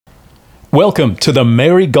Welcome to the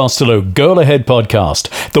Mary Gostelow Girl Ahead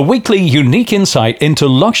podcast, the weekly unique insight into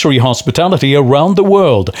luxury hospitality around the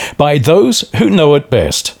world by those who know it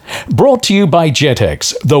best. Brought to you by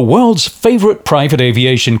JetX, the world's favorite private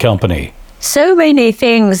aviation company. So many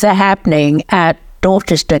things are happening at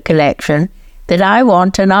Dorchester Collection that I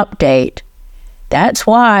want an update. That's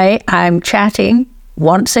why I'm chatting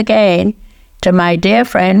once again to my dear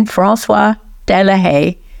friend François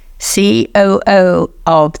Delahaye, COO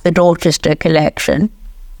of the Dorchester Collection,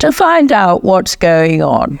 to find out what's going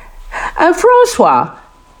on. François,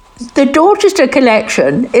 the Dorchester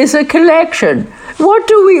Collection is a collection. What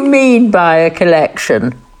do we mean by a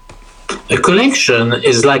collection? A collection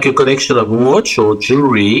is like a collection of watch or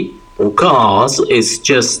jewelry or cars. It's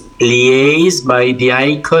just liaised by the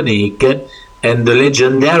iconic and the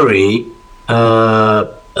legendary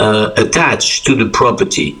attached to the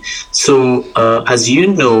property. So, as you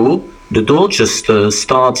know, the Dorchester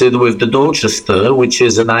started with the Dorchester, which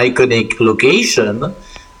is an iconic location in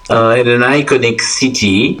an iconic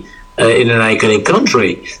city, in an iconic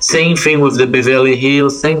country. Same thing with the Beverly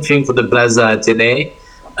Hills, same thing for the Plaza Athénée.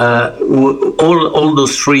 All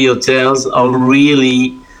those three hotels are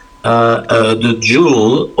really the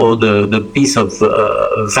jewel or the piece of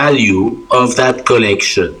value of that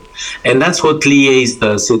collection. And that's what liaised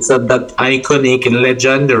us. It's at that iconic and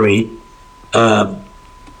legendary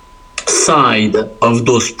side of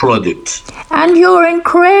those products. And you're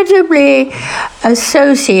incredibly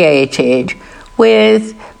associated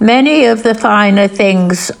with many of the finer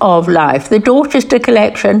things of life. The Dorchester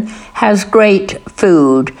Collection has great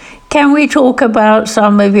food. Can we talk about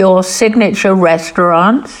some of your signature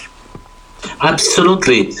restaurants?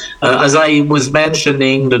 Absolutely. As I was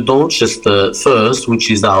mentioning, the Dorchester first, which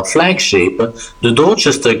is our flagship, the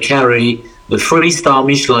Dorchester carry the 3-star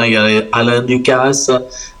Michelin Alain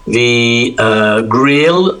Ducasse, the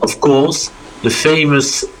grill, of course, the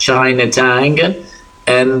famous Chinatown,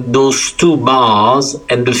 and those 2 bars,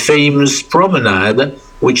 and the famous promenade,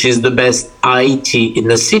 which is the best IT in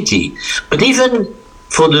the city. But even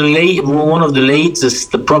for one of the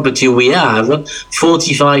latest property we have,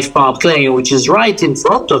 45 Park Lane, which is right in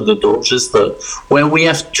front of the Dorchester, where we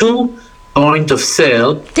have 2 points of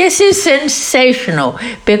sale. This is sensational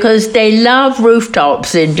because they love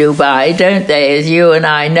rooftops in Dubai, don't they, as you and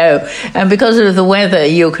I know. And because of the weather,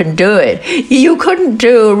 you can do it. You couldn't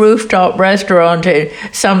do a rooftop restaurant in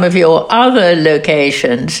some of your other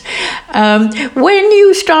locations. When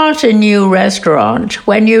you start a new restaurant,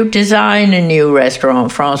 when you design a new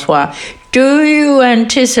restaurant, François, do you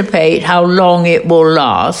anticipate how long it will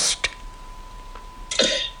last?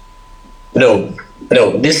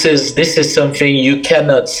 No, this is something you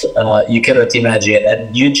cannot imagine.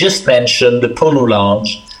 And you just mentioned the Polo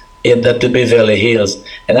Lounge at the Beverly Hills,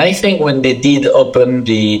 and I think when they did open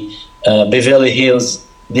the Beverly Hills,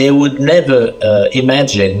 they would never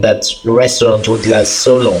imagine that the restaurant would last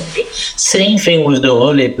so long. Same thing with the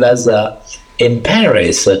Relais Plaza in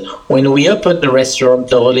Paris. When we opened the restaurant,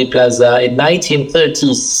 the Relais Plaza, in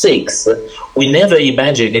 1936, we never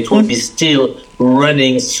imagined it would be still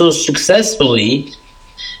running so successfully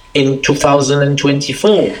in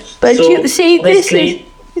 2024. But so you see, this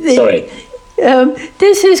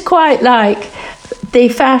is quite like the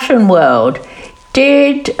fashion world.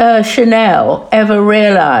 Did Chanel ever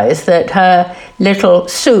realize that her little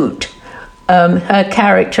suit, her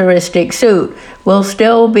characteristic suit, will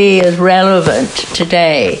still be as relevant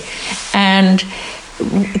today? And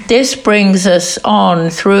this brings us on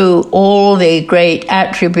through all the great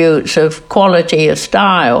attributes of quality of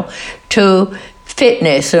style to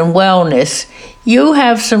fitness and wellness. You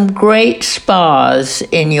have some great spas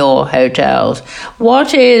in your hotels.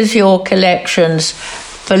 What is your collection's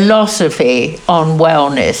philosophy on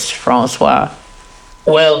wellness, François?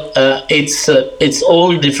 Well, it's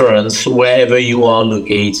all different wherever you are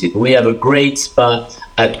located. We have a great spa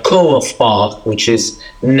at COO Park, which is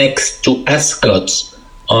next to Ascot,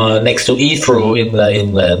 next to Heathrow,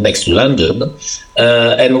 in next to London,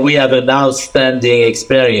 and we have an outstanding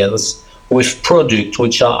experience with products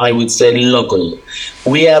which are, I would say, local.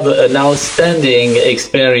 We have an outstanding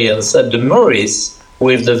experience at the Maurice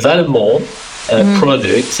with the Valmont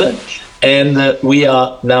products, and we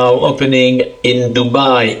are now opening in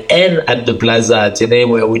Dubai and at the Plaza Athénée,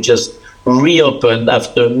 where we just reopened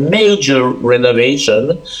after major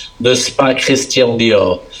renovation, the Spa Christian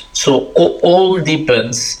Dior. So all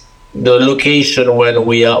depends the location where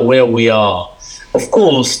we are. Of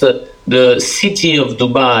course, the city of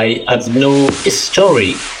Dubai has no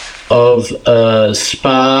history of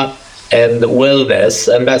spa and wellness,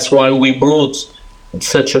 and that's why we brought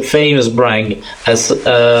such a famous brand as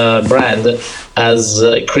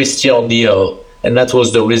Christian Dior, and that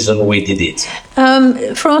was the reason we did it.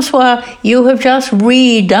 François, you have just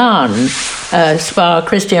redone Spa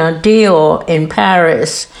Christian Dior in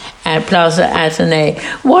Paris at Plaza Athénée.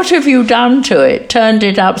 What have you done to it? Turned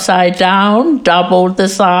it upside down? Doubled the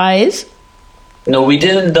size? No, we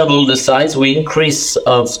didn't double the size. We increased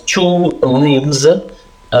of 2 rooms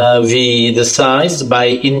the size by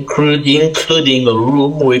including a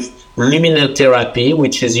room with luminotherapy,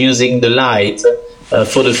 which is using the light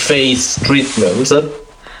for the face treatment.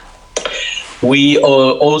 We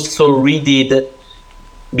also redid,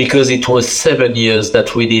 because it was 7 years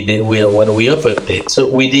that we did it when we opened it. So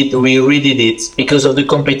we redid it because of the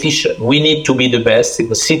competition. We need to be the best in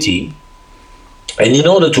the city. And in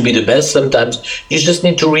order to be the best, sometimes you just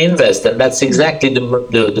need to reinvest. And that's exactly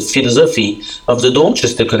the philosophy of the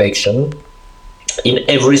Dorchester Collection. In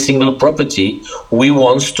every single property, we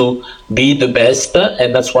want to be the best,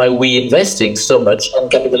 and that's why we're investing so much on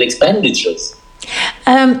capital expenditures.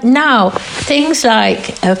 Now, things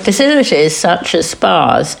like facilities such as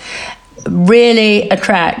spas really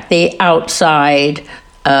attract the outside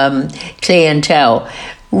clientele.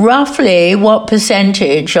 Roughly, what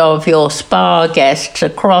percentage of your spa guests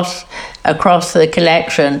across the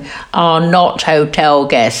collection are not hotel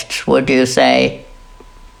guests, would you say?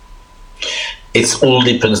 It all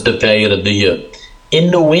depends the period of the year.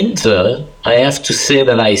 In the winter, I have to say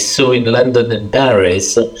that I saw in London and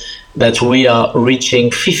Paris that we are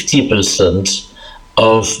reaching 50%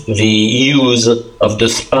 of the use of the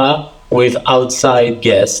spa with outside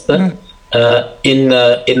guests. In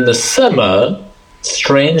the summer,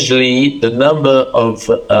 strangely, the number of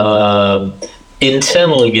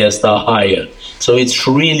internal guests are higher. So it's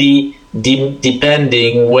really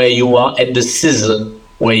depending where you are and the season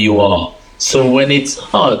where you are. So when it's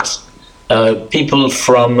hot, people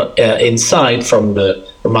from inside, from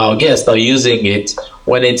our guests, are using it.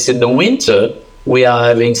 When it's in the winter, we are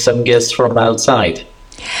having some guests from outside.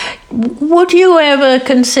 Would you ever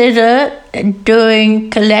consider doing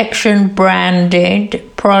collection branded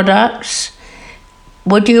products?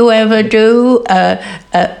 Would you ever do a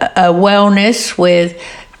wellness with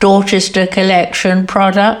Dorchester Collection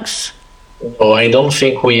products? No, I don't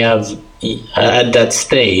think we have at that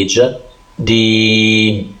stage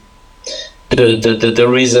the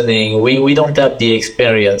reasoning. We don't have the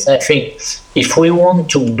experience. I think if we want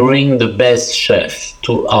to bring the best chef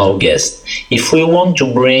to our guests, if we want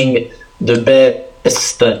to bring the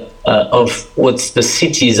best of what the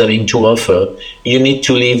city is having to offer, you need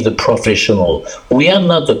to leave the professional. We are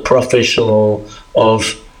not the professional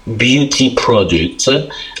of beauty products,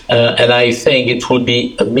 and I think it would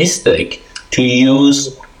be a mistake to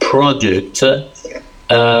use product of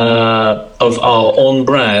our own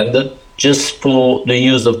brand just for the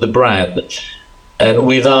use of the brand and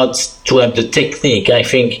without to have the technique. I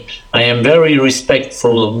think I am very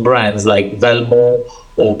respectful of brands like Valmont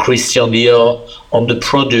or Christian Dior on the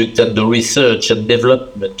product and the research and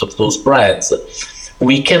development of those brands.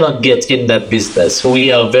 We cannot get in that business.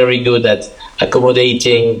 We are very good at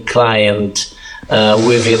accommodating clients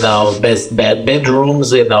within our best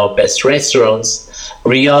bedrooms, in our best restaurants.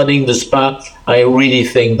 Regarding the spa, I really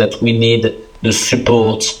think that we need the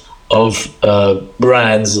support of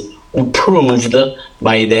brands who proved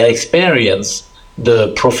by their experience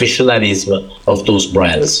the professionalism of those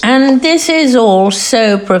brands. And this is all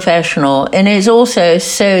so professional, and it's also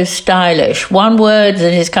so stylish. One word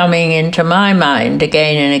that is coming into my mind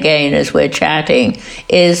again and again as we're chatting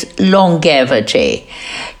is longevity.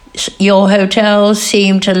 Your hotels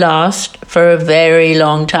seem to last for a very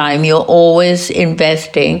long time. You're always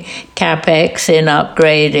investing capex in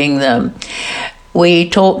upgrading them. We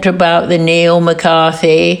talked about the Neil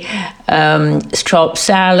McCarthy chopped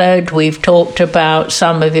salad. We've talked about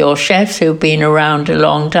some of your chefs who've been around a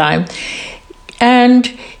long time.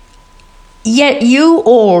 And yet you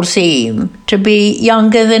all seem to be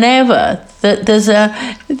younger than ever.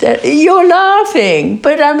 You're laughing,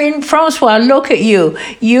 but I mean, François, look at you.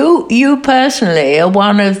 You personally are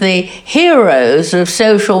one of the heroes of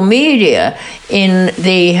social media in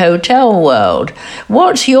the hotel world.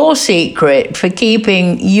 What's your secret for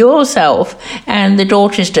keeping yourself and the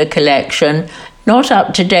Dorchester Collection not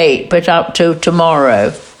up to date, but up to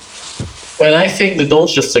tomorrow? Well, I think the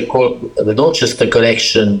Dorchester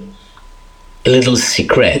Collection, a little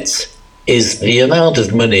secret, is the amount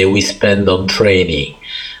of money we spend on training,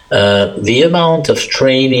 the amount of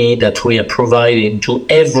training that we are providing to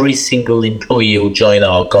every single employee who join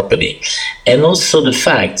our company, and also the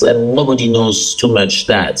fact, and nobody knows too much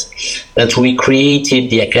that we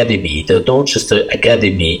created the academy, the Dorchester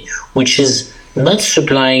Academy, which is not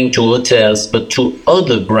supplying to hotels, but to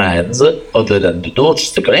other brands other than the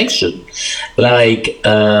Dorchester Collection, like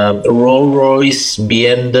Rolls-Royce,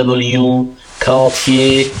 BMW,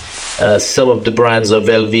 Cartier, some of the brands of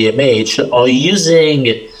LVMH are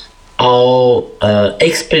using our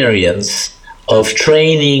experience of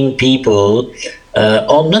training people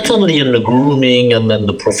on not only on the grooming and then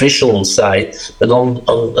the professional side, but on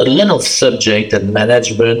a lot of subject and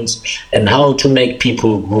management and how to make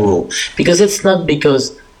people grow. Because it's not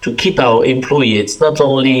because to keep our employee, it's not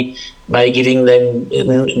only by giving them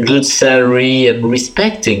good salary and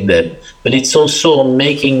respecting them, but it's also on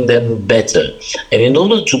making them better. And in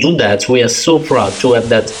order to do that, we are so proud to have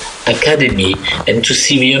that academy and to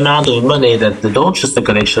see the amount of money that the Dorchester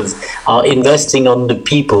Collections are investing on the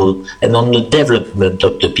people and on the development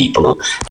of the people.